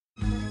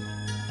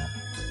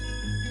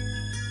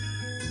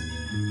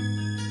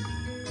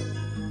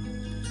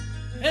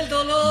el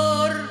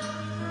dolor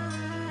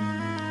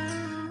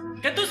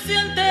que tú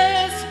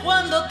sientes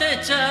cuando te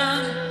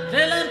echan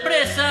de la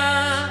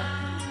empresa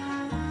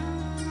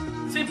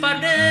sin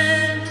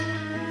partner.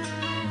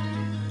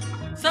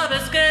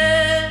 ¿Sabes qué?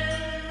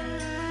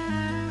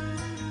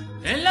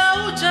 En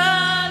la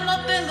hucha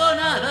no tengo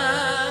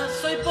nada,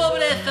 soy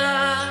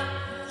pobreza.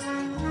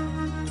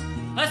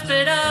 A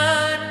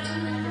esperar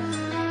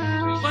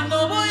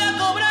cuando voy a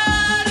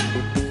cobrar.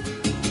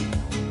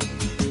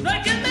 No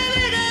hay quien me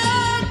diga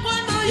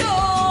cuando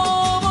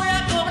yo voy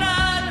a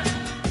cobrar.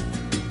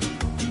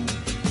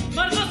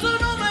 Marco su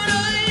número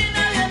y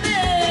nadie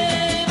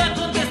me va a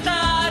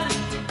contestar.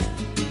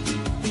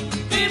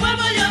 Y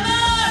vuelvo a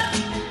llamar.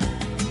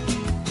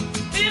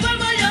 Y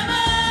vuelvo a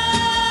llamar.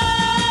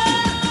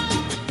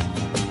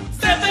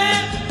 Sepe,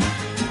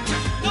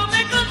 no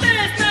me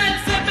contesta el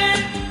Sepe.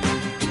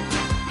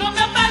 No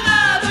me ha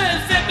pagado el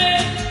Sepe.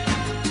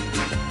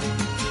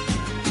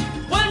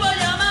 Vuelvo a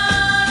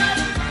llamar.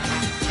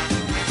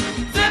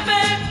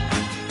 Sepe,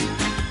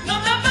 no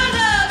me ha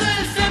pagado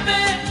el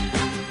Sepe.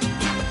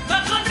 Va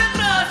con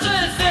retraso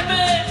el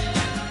Sepe.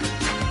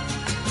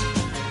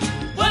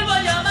 Vuelvo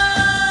a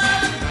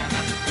llamar.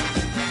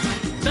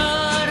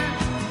 Dar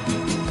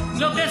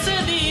lo que se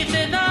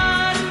dice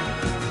dar.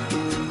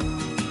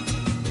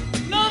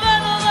 No da,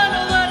 no da,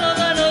 no da, no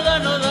da, no da,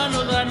 no da,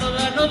 no da, no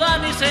da, no da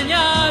ni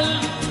señal.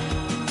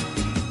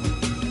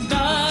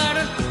 Dar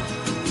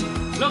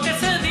lo que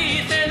se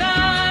dice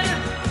dar.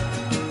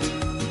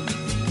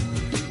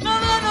 No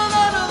da, no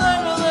da, no da,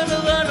 no da, no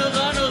da, no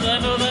da, no da,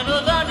 no da,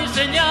 no da ni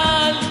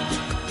señal.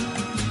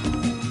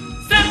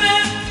 Sepe,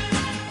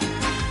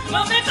 no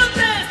me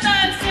contesta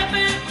el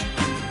Sepe.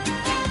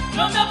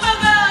 No me